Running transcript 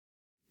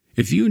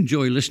If you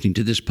enjoy listening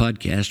to this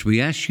podcast, we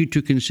ask you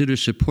to consider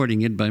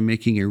supporting it by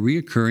making a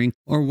recurring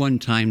or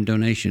one-time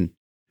donation.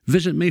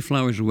 Visit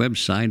Mayflower's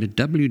website at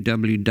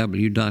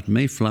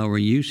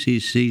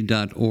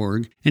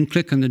www.mayflowerucc.org and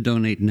click on the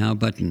Donate Now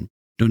button.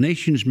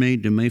 Donations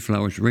made to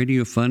Mayflower's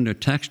Radio Fund are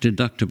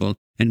tax-deductible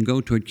and go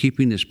toward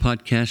keeping this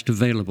podcast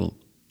available.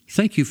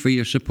 Thank you for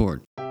your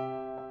support.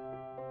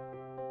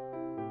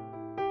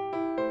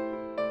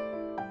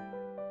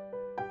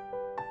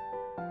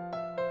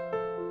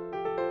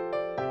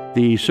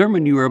 The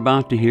sermon you are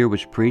about to hear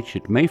was preached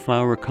at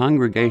Mayflower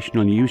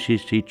Congregational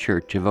UCC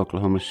Church of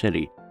Oklahoma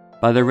City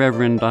by the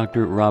Reverend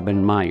Dr.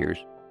 Robin Myers,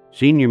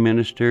 senior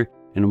minister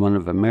in one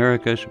of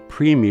America's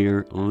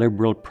premier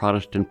liberal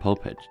Protestant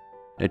pulpits.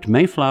 At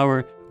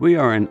Mayflower, we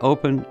are an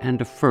open and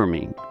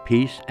affirming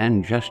peace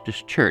and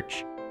justice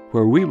church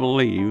where we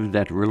believe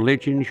that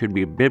religion should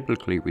be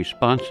biblically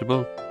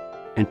responsible,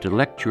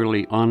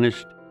 intellectually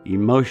honest,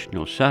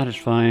 emotionally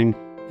satisfying,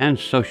 and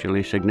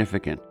socially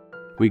significant.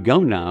 We go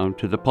now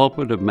to the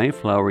pulpit of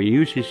Mayflower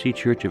UCC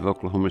Church of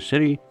Oklahoma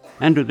City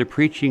under the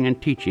preaching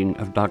and teaching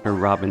of Dr.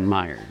 Robin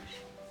Myers.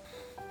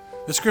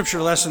 The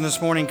scripture lesson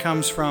this morning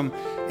comes from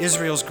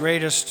Israel's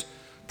greatest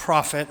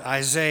prophet,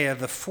 Isaiah,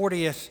 the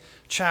 40th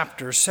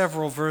chapter,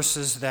 several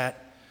verses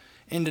that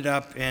ended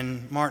up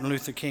in Martin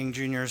Luther King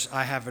Jr.'s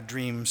I Have a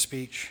Dream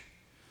speech.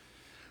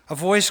 A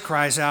voice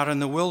cries out in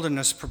the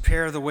wilderness,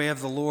 "Prepare the way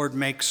of the Lord,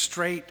 make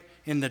straight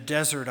in the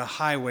desert a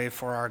highway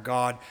for our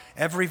God.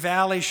 Every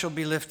valley shall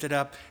be lifted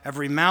up,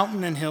 every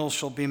mountain and hill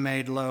shall be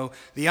made low.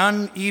 The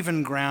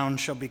uneven ground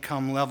shall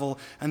become level,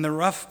 and the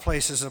rough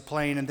places a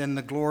plain, and then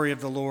the glory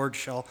of the Lord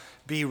shall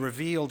be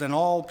revealed, and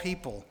all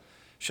people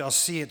shall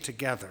see it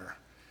together,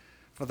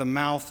 for the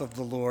mouth of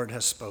the Lord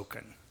has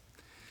spoken."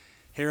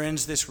 Here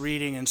ends this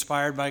reading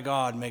inspired by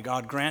God. May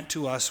God grant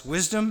to us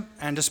wisdom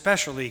and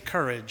especially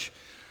courage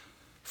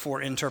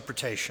for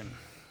interpretation.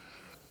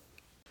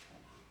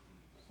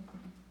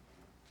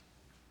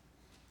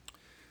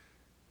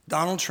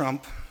 Donald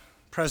Trump,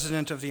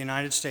 President of the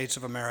United States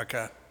of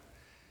America,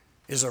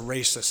 is a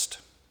racist.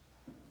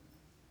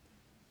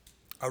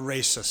 A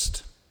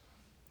racist.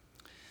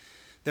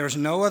 There's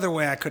no other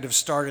way I could have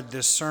started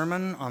this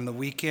sermon on the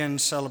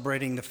weekend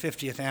celebrating the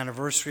 50th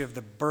anniversary of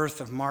the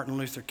birth of Martin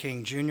Luther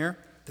King Jr.,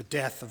 the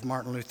death of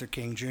Martin Luther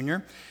King Jr.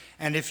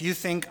 And if you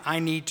think I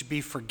need to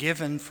be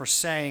forgiven for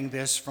saying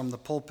this from the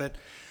pulpit,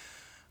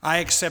 I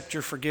accept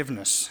your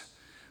forgiveness.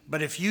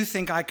 But if you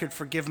think I could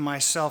forgive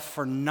myself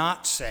for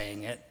not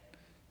saying it,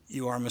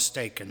 you are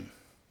mistaken.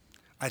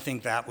 I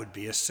think that would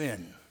be a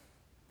sin.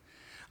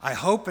 I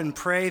hope and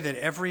pray that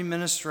every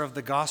minister of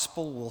the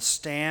gospel will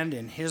stand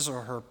in his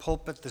or her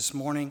pulpit this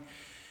morning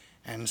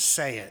and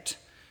say it,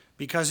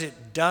 because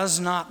it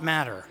does not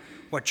matter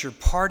what your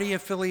party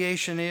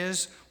affiliation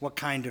is, what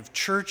kind of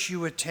church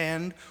you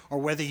attend, or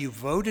whether you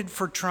voted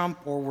for Trump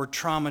or were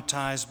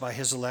traumatized by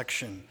his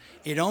election.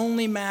 It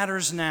only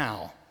matters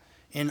now,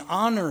 in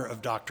honor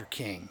of Dr.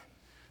 King,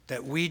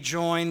 that we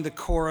join the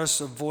chorus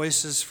of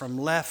voices from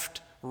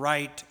left,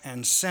 right,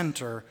 and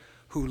center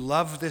who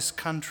love this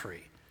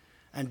country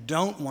and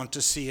don't want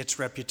to see its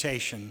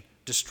reputation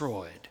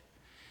destroyed,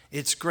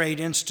 its great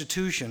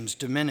institutions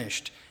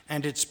diminished,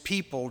 and its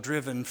people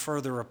driven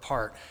further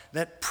apart,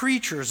 that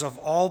preachers of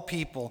all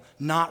people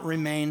not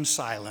remain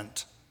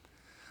silent,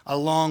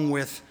 along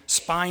with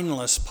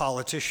spineless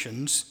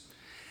politicians,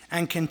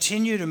 and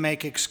continue to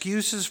make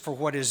excuses for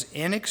what is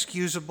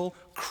inexcusable,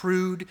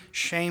 crude,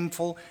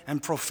 shameful,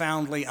 and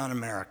profoundly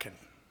un-American.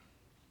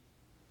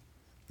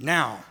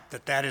 Now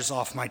that that is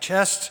off my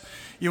chest,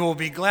 you will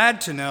be glad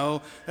to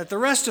know that the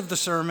rest of the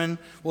sermon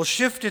will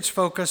shift its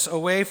focus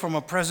away from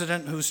a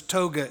president whose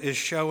toga is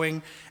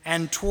showing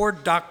and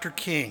toward Dr.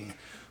 King,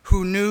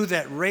 who knew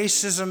that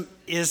racism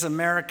is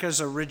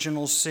America's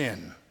original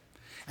sin,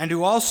 and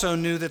who also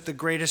knew that the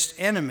greatest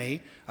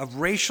enemy of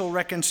racial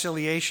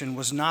reconciliation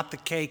was not the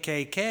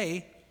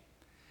KKK,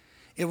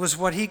 it was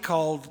what he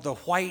called the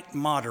white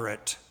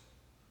moderate.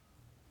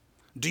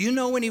 Do you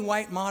know any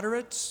white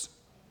moderates?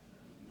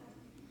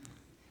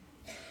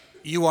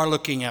 You are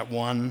looking at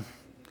one.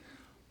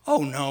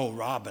 Oh no,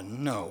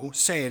 Robin, no,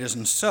 say it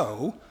isn't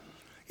so.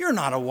 You're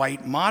not a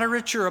white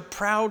moderate, you're a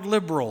proud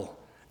liberal.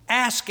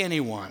 Ask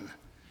anyone.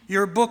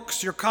 Your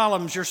books, your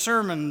columns, your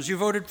sermons, you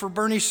voted for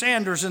Bernie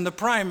Sanders in the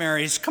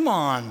primaries. Come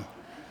on.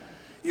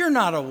 You're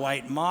not a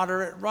white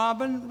moderate,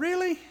 Robin,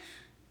 really?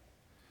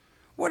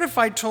 What if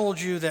I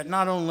told you that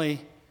not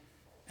only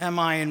am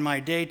I in my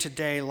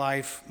day-to-day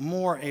life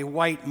more a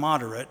white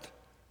moderate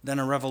than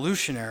a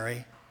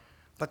revolutionary,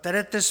 but that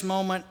at this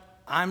moment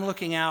I'm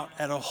looking out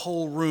at a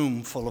whole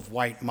room full of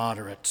white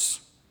moderates?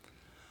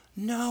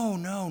 No,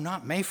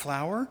 not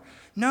Mayflower.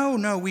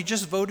 No, we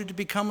just voted to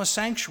become a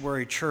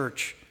sanctuary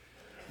church.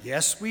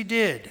 Yes, we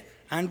did,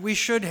 and we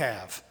should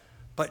have.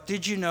 But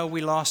did you know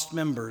we lost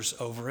members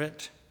over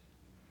it?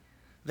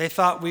 They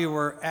thought we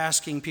were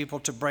asking people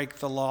to break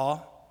the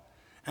law,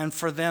 and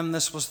for them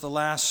this was the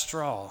last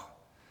straw.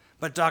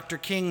 But Dr.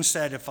 King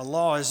said if a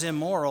law is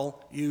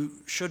immoral,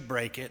 you should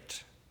break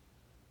it.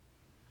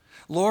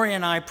 Lori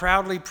and I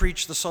proudly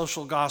preach the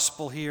social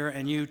gospel here,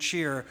 and you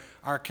cheer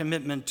our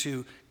commitment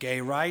to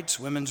gay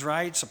rights, women's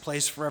rights, a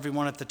place for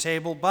everyone at the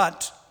table.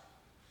 But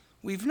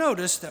we've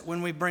noticed that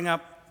when we bring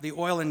up the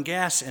oil and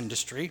gas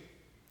industry,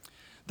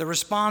 the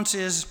response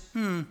is,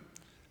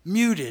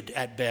 muted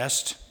at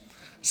best,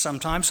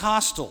 sometimes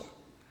hostile.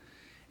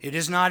 It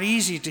is not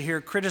easy to hear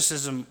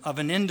criticism of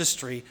an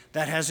industry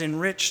that has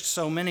enriched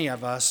so many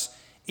of us,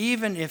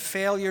 even if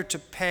failure to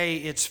pay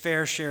its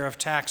fair share of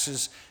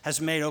taxes has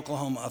made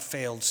Oklahoma a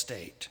failed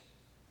state.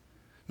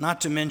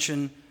 Not to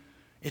mention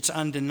its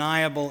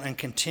undeniable and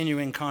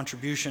continuing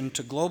contribution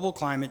to global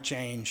climate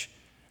change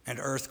and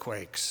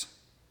earthquakes.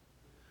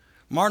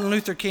 Martin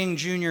Luther King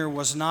Jr.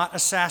 was not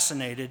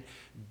assassinated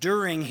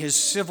during his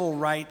civil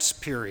rights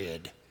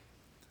period,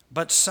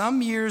 but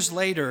some years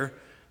later,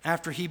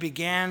 after he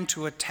began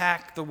to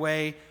attack the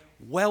way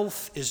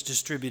wealth is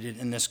distributed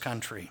in this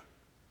country.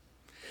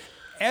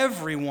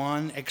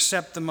 Everyone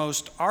except the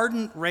most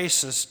ardent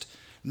racist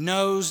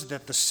knows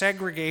that the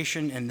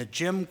segregation in the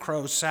Jim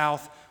Crow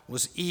South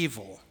was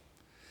evil.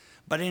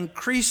 But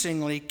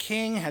increasingly,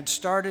 King had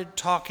started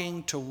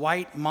talking to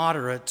white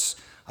moderates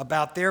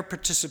about their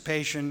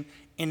participation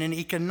in an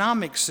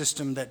economic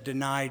system that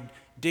denied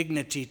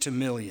dignity to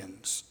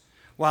millions,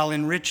 while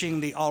enriching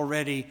the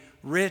already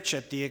rich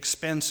at the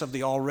expense of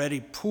the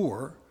already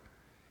poor.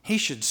 He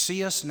should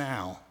see us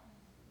now.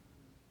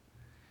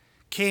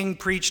 King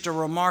preached a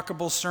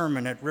remarkable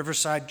sermon at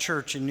Riverside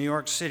Church in New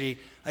York City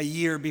a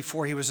year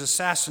before he was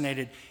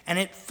assassinated, and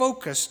it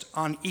focused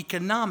on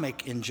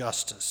economic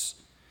injustice,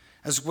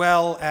 as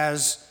well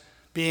as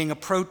being a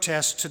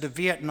protest to the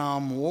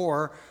Vietnam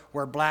War,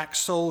 where black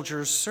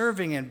soldiers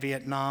serving in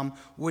Vietnam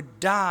would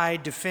die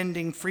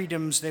defending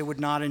freedoms they would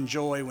not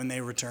enjoy when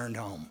they returned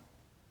home.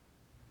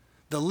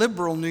 The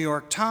liberal New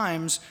York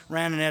Times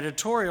ran an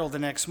editorial the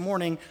next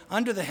morning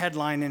under the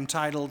headline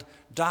entitled,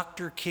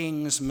 "Dr.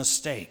 King's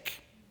Mistake."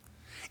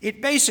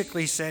 It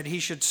basically said he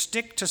should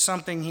stick to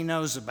something he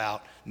knows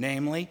about,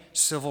 namely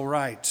civil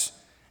rights,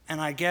 and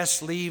I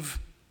guess leave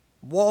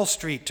Wall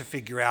Street to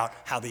figure out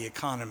how the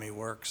economy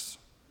works.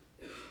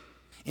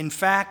 In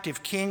fact,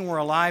 if King were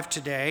alive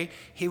today,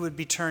 he would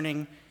be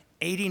turning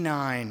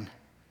 89.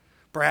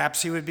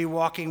 Perhaps he would be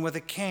walking with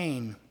a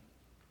cane,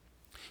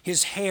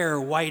 his hair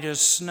white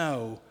as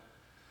snow.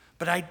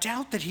 But I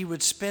doubt that he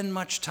would spend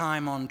much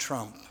time on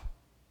Trump.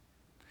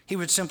 He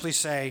would simply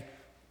say,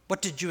 "What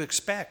did you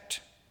expect?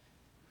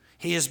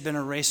 He has been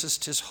a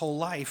racist his whole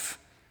life,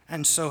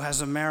 and so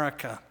has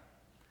America."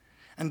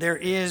 And there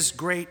is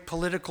great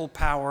political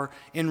power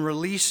in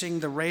releasing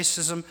the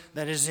racism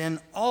that is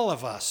in all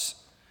of us,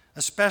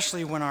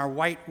 especially when our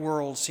white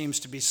world seems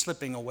to be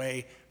slipping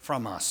away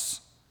from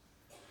us.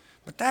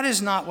 But that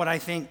is not what I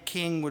think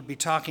King would be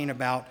talking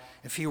about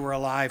if he were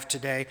alive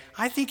today.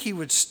 I think he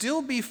would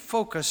still be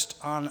focused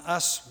on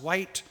us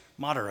white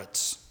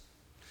moderates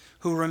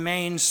who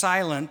remain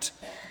silent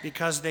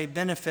because they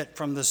benefit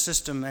from the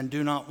system and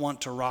do not want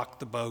to rock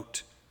the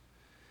boat.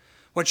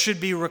 What should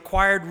be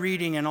required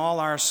reading in all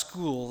our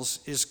schools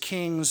is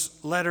King's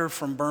letter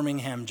from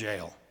Birmingham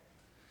jail.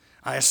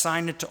 I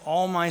assign it to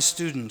all my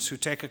students who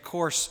take a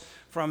course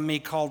from me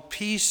called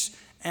Peace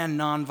and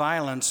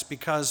Nonviolence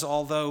because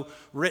although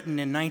written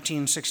in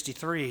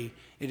 1963,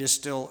 it is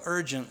still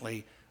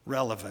urgently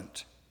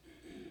relevant.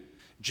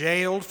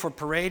 Jailed for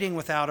parading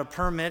without a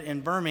permit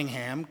in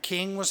Birmingham,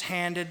 King was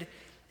handed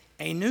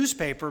a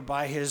newspaper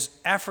by his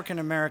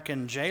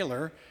African-American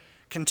jailer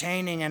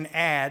containing an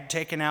ad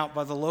taken out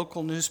by the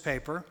local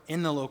newspaper,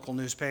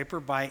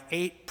 by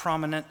 8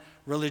 prominent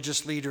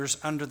religious leaders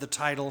under the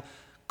title,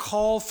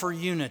 "Call for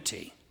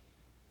Unity."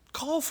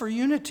 Call for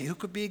unity, who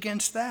could be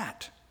against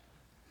that?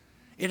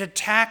 It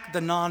attacked the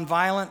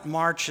nonviolent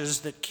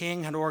marches that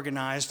King had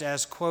organized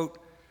as, quote,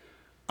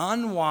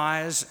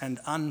 "unwise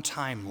and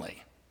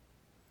untimely."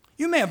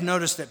 You may have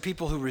noticed that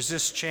people who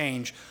resist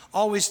change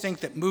always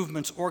think that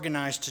movements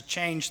organized to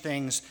change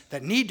things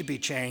that need to be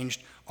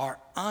changed are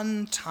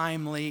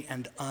untimely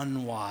and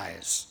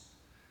unwise.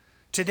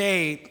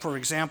 Today, for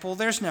example,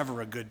 there's never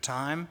a good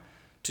time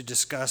to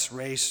discuss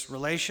race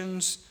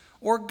relations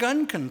or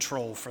gun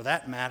control for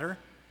that matter,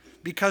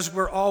 because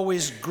we're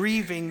always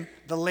grieving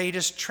the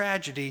latest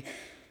tragedy,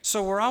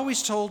 so we're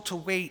always told to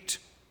wait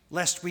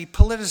lest we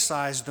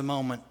politicize the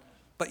moment.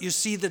 But you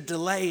see, the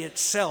delay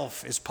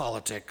itself is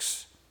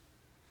politics.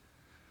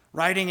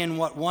 Writing in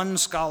what one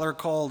scholar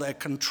called a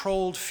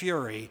controlled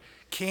fury,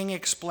 King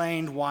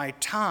explained why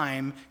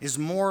time is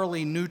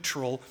morally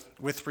neutral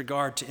with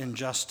regard to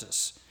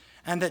injustice,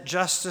 and that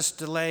justice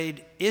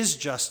delayed is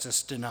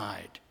justice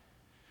denied.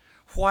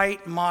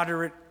 White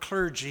moderate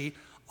clergy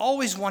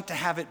always want to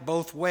have it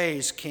both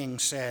ways, King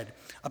said,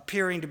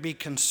 appearing to be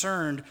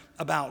concerned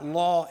about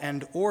law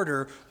and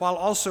order while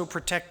also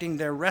protecting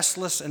their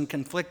restless and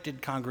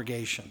conflicted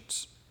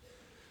congregations.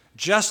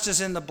 Just as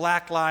in the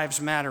Black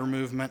Lives Matter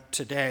movement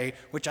today,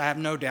 which I have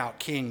no doubt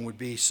King would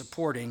be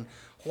supporting,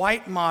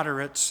 white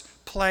moderates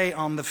play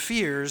on the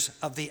fears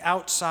of the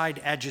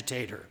outside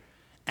agitator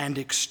and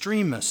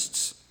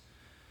extremists,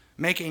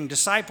 making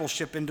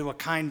discipleship into a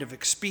kind of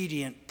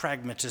expedient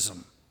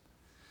pragmatism.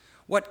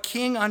 What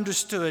King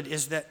understood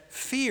is that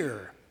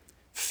fear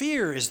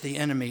is the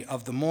enemy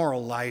of the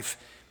moral life,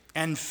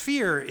 and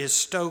fear is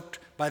stoked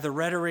by the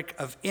rhetoric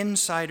of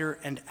insider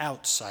and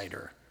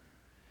outsider.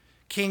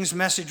 King's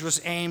message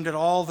was aimed at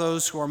all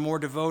those who are more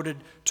devoted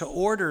to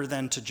order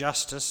than to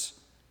justice.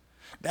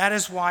 That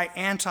is why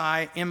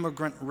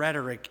anti-immigrant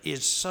rhetoric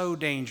is so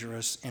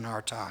dangerous in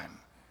our time.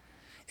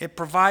 It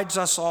provides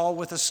us all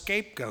with a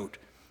scapegoat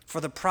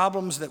for the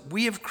problems that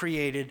we have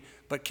created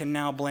but can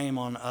now blame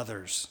on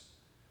others.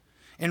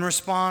 In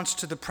response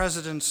to the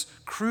president's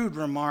crude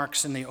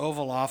remarks in the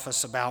Oval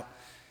Office about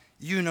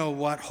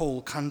you-know-what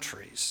whole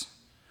countries,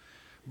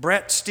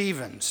 Bret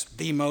Stephens,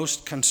 the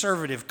most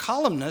conservative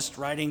columnist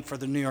writing for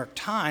the New York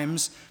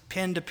Times,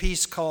 penned a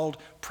piece called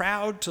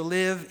 "Proud to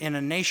Live in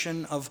a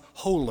Nation of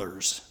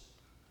Holers."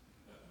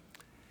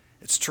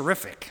 It's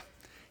terrific.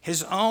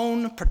 His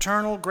own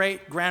paternal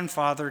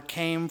great-grandfather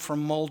came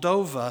from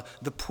Moldova,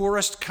 the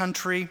poorest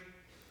country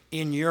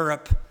in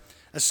Europe,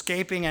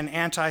 escaping an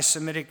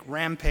anti-Semitic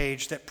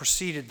rampage that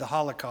preceded the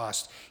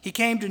Holocaust. He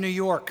came to New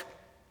York,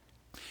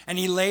 and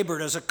he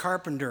labored as a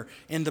carpenter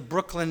in the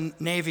Brooklyn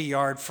Navy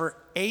Yard for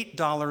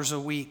 $8 a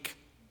week.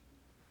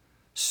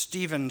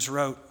 Stephens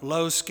wrote,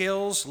 "Low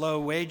skills, low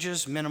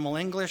wages, minimal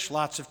English,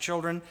 lots of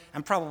children,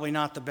 and probably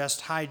not the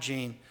best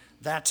hygiene.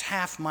 That's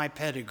half my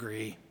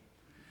pedigree.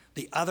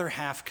 The other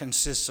half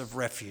consists of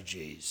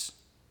refugees."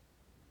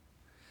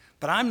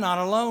 But I'm not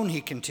alone, he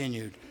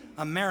continued.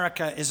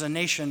 America is a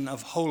nation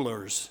of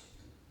holers.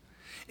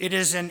 It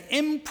is an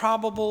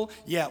improbable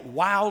yet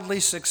wildly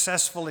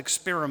successful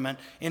experiment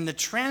in the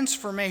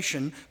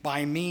transformation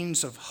by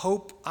means of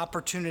hope,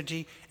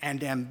 opportunity,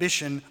 and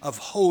ambition of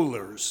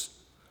holers.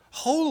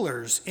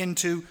 Holers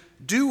into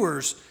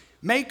doers,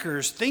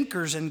 makers,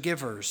 thinkers, and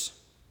givers.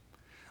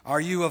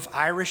 Are you of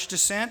Irish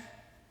descent?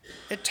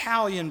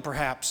 Italian,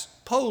 perhaps.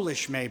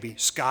 Polish, maybe.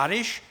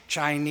 Scottish?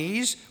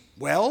 Chinese?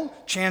 Well,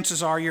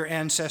 chances are your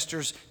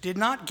ancestors did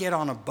not get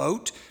on a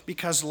boat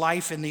because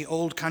life in the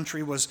old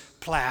country was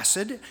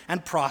placid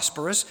and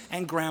prosperous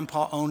and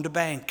Grandpa owned a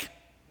bank.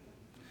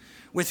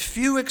 With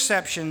few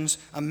exceptions,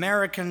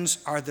 Americans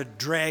are the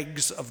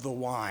dregs of the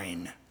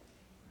wine,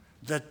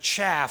 the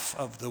chaff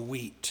of the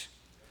wheat.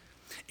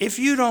 If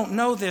you don't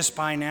know this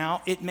by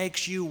now, it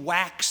makes you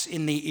wax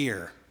in the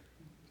ear.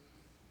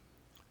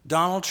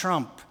 Donald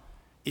Trump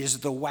is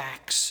the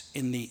wax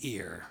in the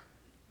ear.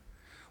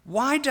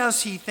 Why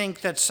does he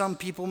think that some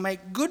people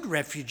make good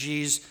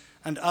refugees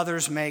and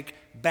others make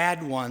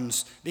bad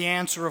ones? The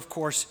answer, of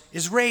course,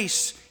 is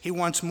race. He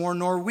wants more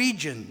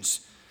Norwegians.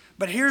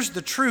 But here's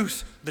the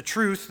truth,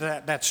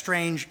 that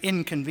strange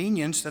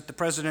inconvenience that the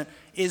president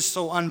is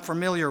so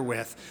unfamiliar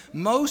with.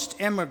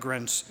 Most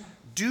immigrants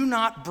do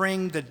not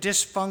bring the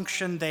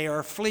dysfunction they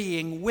are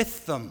fleeing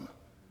with them.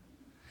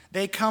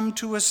 They come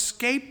to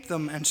escape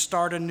them and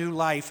start a new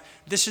life.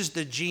 This is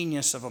the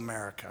genius of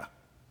America.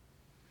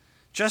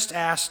 Just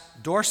ask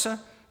Dorsa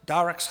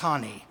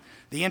Darakhshani,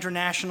 the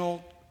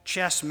international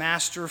chess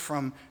master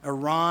from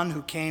Iran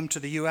who came to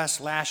the U.S.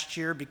 last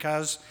year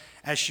because,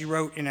 as she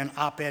wrote in an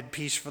op-ed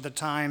piece for the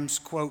Times,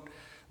 quote,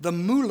 "The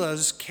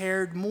mullahs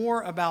cared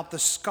more about the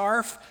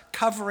scarf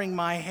covering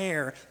my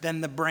hair than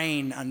the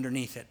brain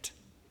underneath it."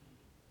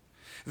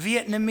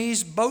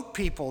 Vietnamese boat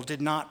people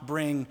did not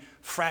bring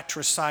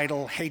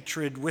fratricidal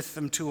hatred with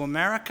them to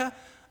America.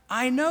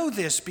 I know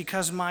this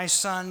because my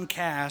son,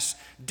 Cass,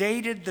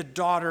 dated the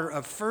daughter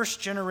of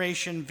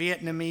first-generation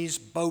Vietnamese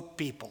boat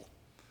people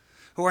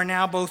who are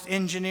now both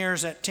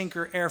engineers at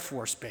Tinker Air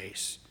Force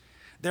Base.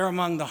 They're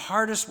among the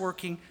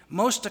hardest-working,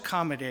 most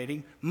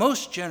accommodating,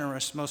 most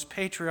generous, most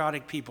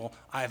patriotic people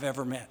I've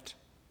ever met.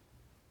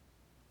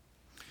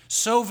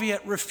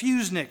 Soviet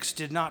refuseniks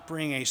did not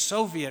bring a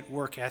Soviet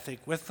work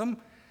ethic with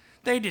them.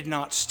 They did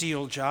not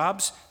steal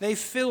jobs. They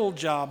filled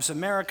jobs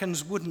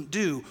Americans wouldn't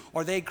do,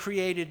 or they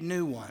created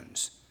new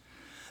ones.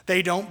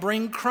 They don't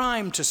bring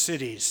crime to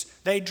cities.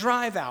 They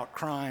drive out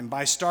crime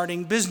by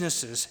starting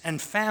businesses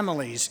and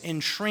families in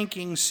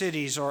shrinking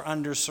cities or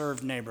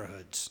underserved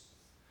neighborhoods.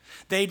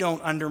 They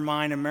don't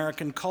undermine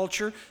American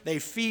culture. They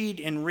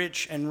feed,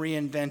 enrich, and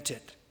reinvent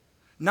it,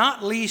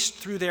 not least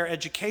through their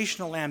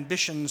educational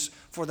ambitions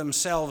for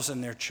themselves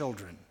and their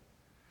children.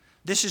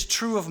 This is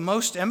true of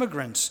most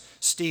immigrants,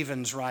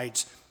 Stephens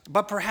writes,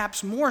 but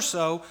perhaps more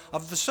so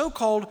of the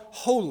so-called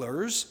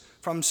holers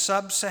from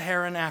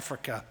sub-Saharan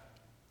Africa.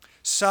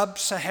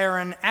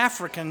 Sub-Saharan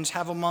Africans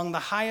have among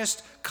the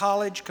highest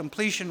college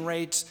completion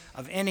rates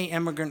of any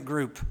immigrant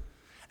group.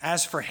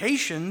 As for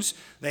Haitians,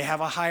 they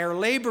have a higher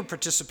labor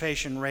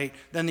participation rate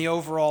than the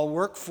overall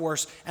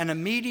workforce and a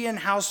median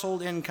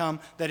household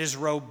income that is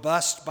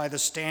robust by the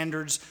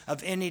standards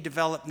of any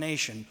developed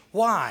nation.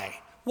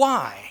 Why?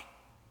 Why?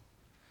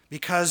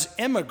 Because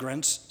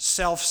immigrants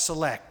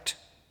self-select.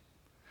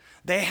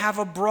 They have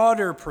a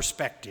broader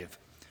perspective.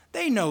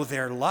 They know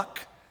their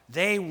luck.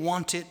 They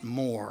want it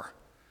more.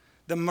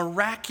 The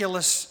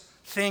miraculous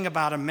thing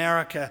about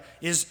America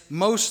is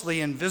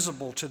mostly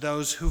invisible to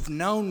those who've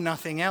known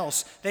nothing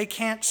else. They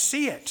can't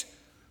see it.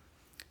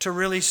 To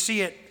really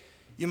see it,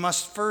 you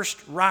must first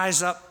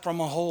rise up from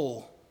a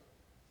hole.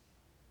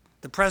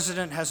 The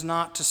president has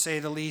not, to say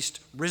the least,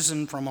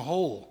 risen from a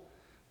hole,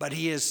 but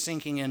he is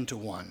sinking into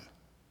one.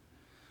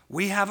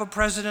 We have a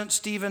president,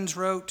 Stevens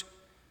wrote,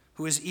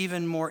 who is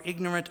even more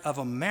ignorant of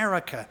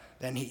America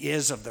than he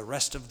is of the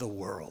rest of the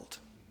world.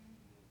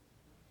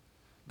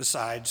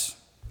 Besides,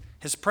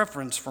 his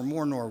preference for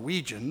more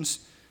Norwegians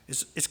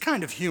is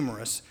kind of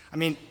humorous. I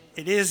mean,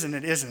 it is and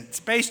it isn't. It's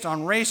based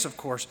on race, of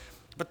course,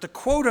 but the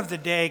quote of the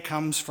day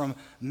comes from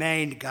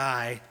Maine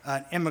Guy,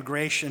 an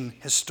immigration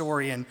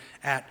historian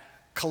at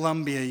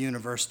Columbia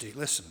University.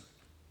 Listen.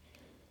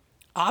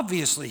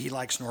 Obviously, he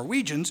likes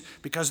Norwegians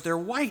because they're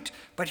white,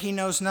 but he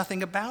knows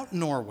nothing about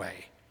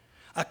Norway,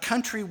 a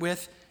country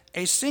with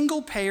a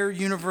single-payer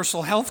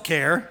universal health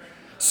care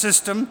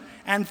system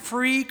and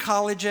free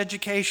college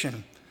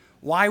education.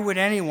 Why would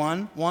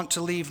anyone want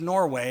to leave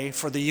Norway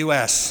for the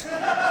U.S.?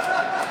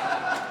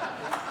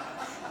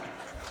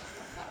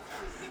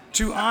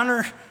 To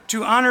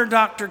honor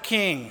Dr.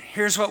 King,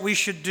 here's what we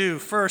should do.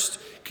 First,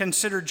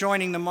 consider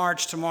joining the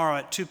march tomorrow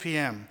at 2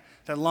 p.m.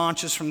 that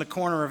launches from the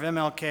corner of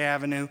MLK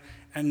Avenue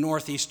and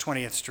Northeast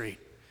 20th Street.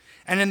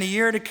 And in the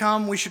year to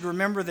come, we should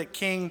remember that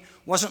King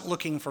wasn't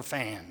looking for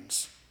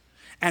fans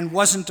and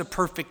wasn't a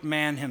perfect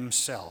man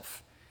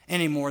himself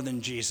any more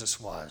than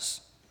Jesus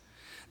was.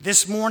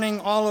 This morning,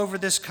 all over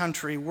this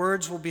country,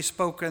 words will be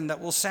spoken that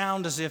will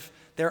sound as if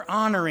they're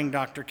honoring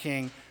Dr.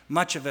 King.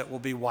 Much of it will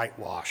be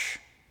whitewash.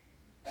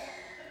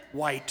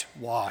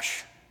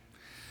 Whitewash.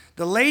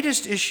 The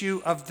latest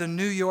issue of the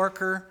New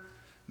Yorker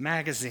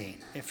magazine,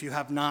 if you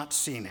have not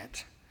seen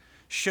it,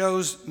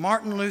 shows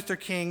Martin Luther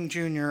King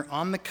Jr.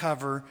 on the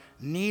cover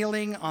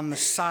kneeling on the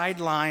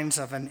sidelines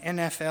of an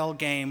NFL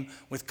game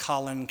with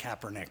Colin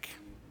Kaepernick.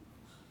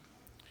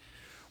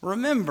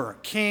 Remember,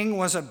 King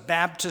was a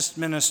Baptist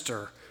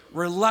minister,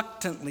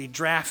 reluctantly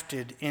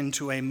drafted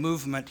into a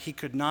movement he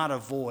could not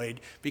avoid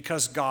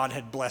because God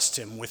had blessed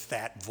him with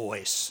that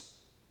voice,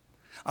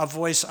 a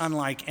voice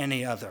unlike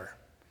any other.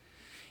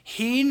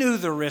 He knew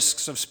the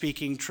risks of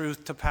speaking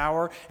truth to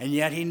power, and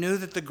yet he knew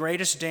that the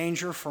greatest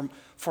danger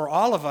for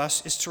all of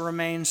us is to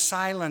remain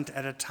silent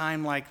at a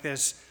time like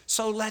this.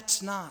 So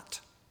let's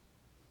not.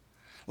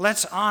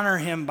 Let's honor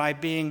him by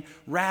being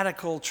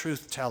radical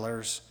truth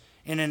tellers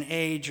in an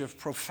age of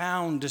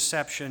profound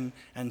deception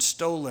and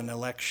stolen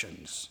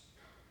elections.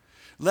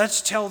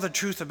 Let's tell the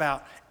truth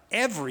about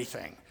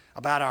everything,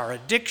 about our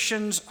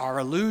addictions, our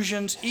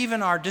illusions,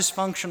 even our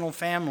dysfunctional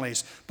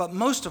families. But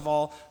most of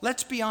all,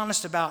 let's be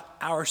honest about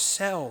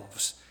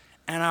ourselves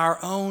and our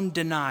own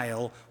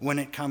denial when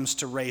it comes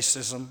to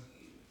racism.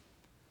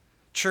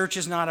 Church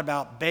is not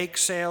about bake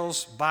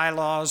sales,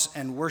 bylaws,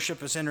 and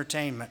worship as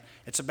entertainment.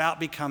 It's about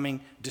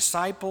becoming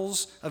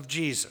disciples of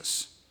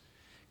Jesus.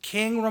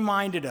 King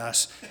reminded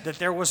us that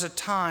there was a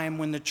time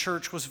when the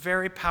church was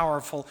very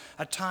powerful,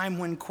 a time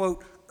when,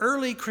 quote,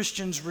 early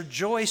Christians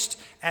rejoiced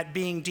at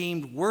being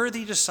deemed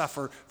worthy to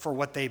suffer for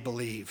what they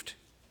believed.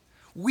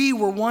 We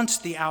were once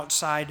the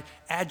outside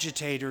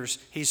agitators,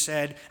 he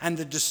said, and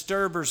the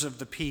disturbers of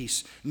the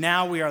peace.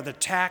 Now we are the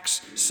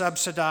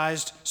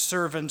tax-subsidized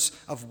servants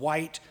of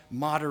white,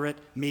 moderate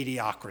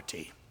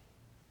mediocrity.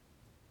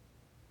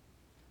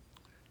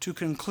 To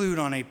conclude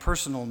on a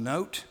personal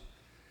note,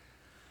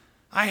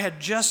 I had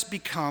just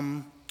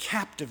become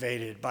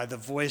captivated by the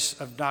voice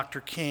of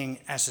Dr. King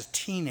as a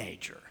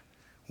teenager,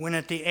 when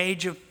at the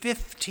age of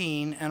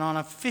 15 and on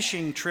a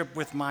fishing trip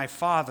with my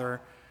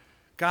father,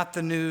 got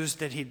the news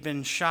that he'd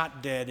been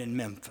shot dead in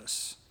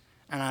Memphis,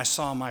 and I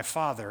saw my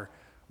father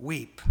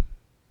weep.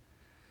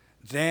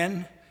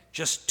 Then,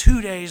 just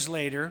 2 days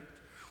later,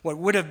 what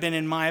would have been,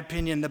 in my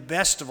opinion, the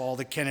best of all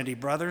the Kennedy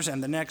brothers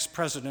and the next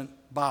president,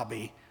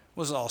 Bobby,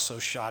 was also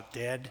shot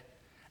dead,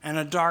 and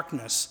a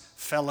darkness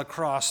fell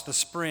across the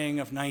spring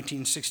of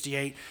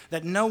 1968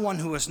 that no one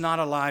who was not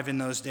alive in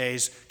those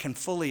days can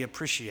fully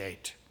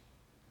appreciate.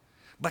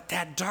 But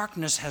that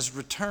darkness has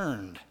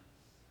returned,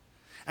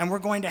 and we're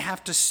going to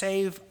have to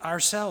save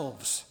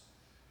ourselves.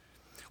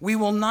 We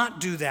will not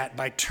do that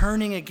by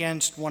turning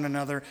against one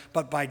another,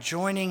 but by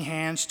joining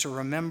hands to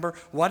remember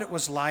what it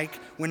was like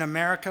when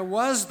America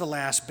was the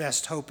last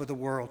best hope of the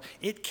world.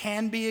 It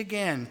can be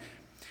again.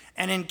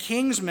 And in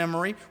King's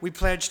memory, we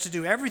pledge to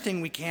do everything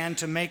we can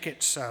to make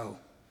it so.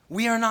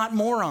 We are not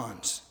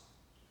morons.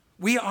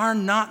 We are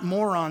not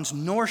morons,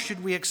 nor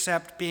should we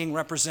accept being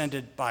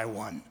represented by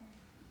one.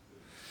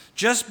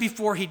 Just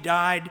before he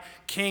died,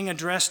 King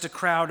addressed a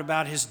crowd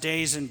about his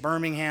days in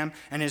Birmingham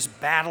and his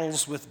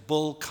battles with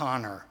Bull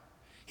Connor.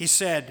 He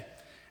said,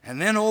 and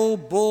then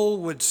old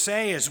Bull would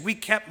say as we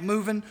kept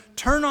moving,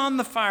 turn on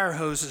the fire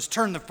hoses,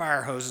 turn the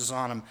fire hoses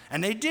on them.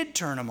 And they did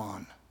turn them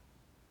on.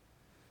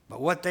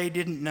 But what they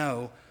didn't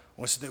know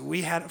was that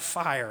we had a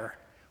fire.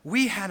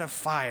 We had a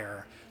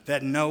fire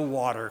that no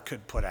water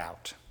could put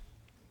out.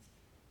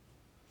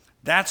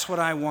 That's what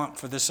I want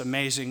for this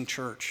amazing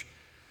church.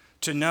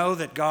 To know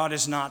that God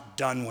is not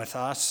done with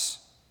us,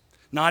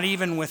 not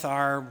even with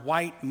our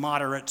white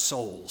moderate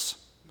souls,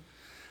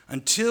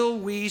 until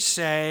we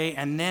say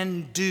and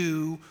then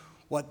do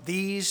what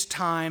these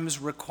times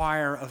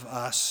require of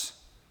us.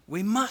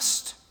 We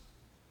must.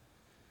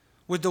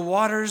 Would that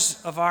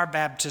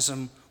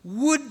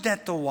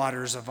the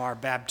waters of our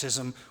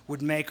baptism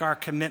would make our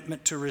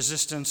commitment to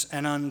resistance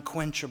an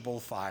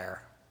unquenchable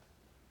fire.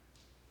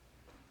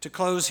 To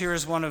close, here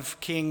is one of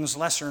King's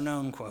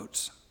lesser-known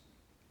quotes.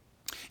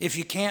 If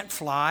you can't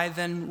fly,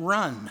 then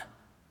run.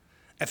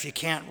 If you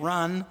can't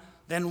run,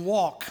 then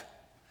walk.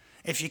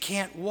 If you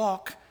can't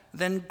walk,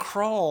 then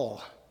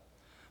crawl.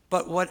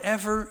 But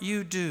whatever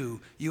you do,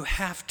 you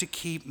have to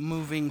keep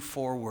moving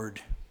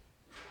forward.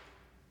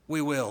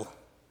 We will,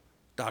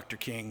 Dr.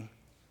 King.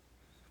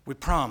 We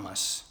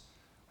promise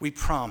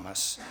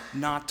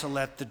not to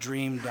let the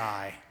dream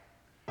die.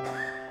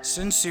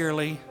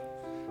 Sincerely,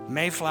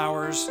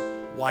 Mayflower's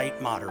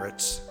White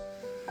Moderates.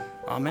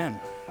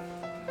 Amen.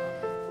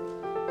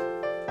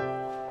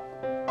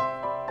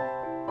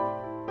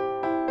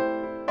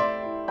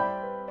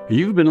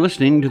 You've been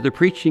listening to the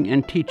preaching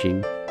and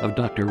teaching of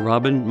Dr.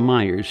 Robin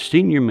Myers,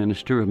 Senior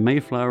Minister of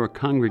Mayflower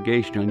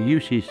Congregational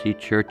UCC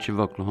Church of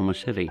Oklahoma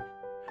City.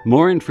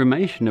 More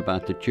information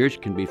about the church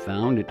can be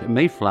found at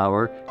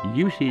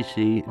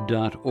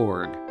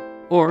mayflowerucc.org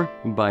or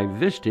by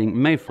visiting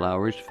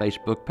Mayflower's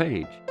Facebook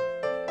page.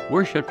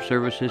 Worship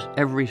services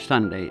every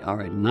Sunday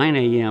are at 9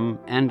 a.m.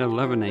 and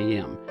 11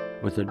 a.m.,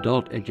 with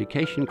adult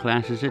education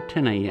classes at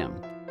 10 a.m.,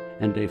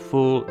 and a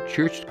full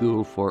church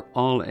school for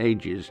all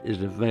ages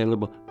is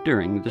available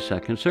during the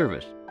second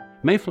service.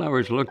 Mayflower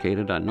is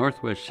located on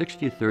Northwest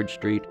 63rd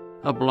Street,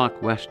 a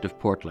block west of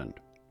Portland.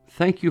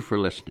 Thank you for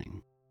listening.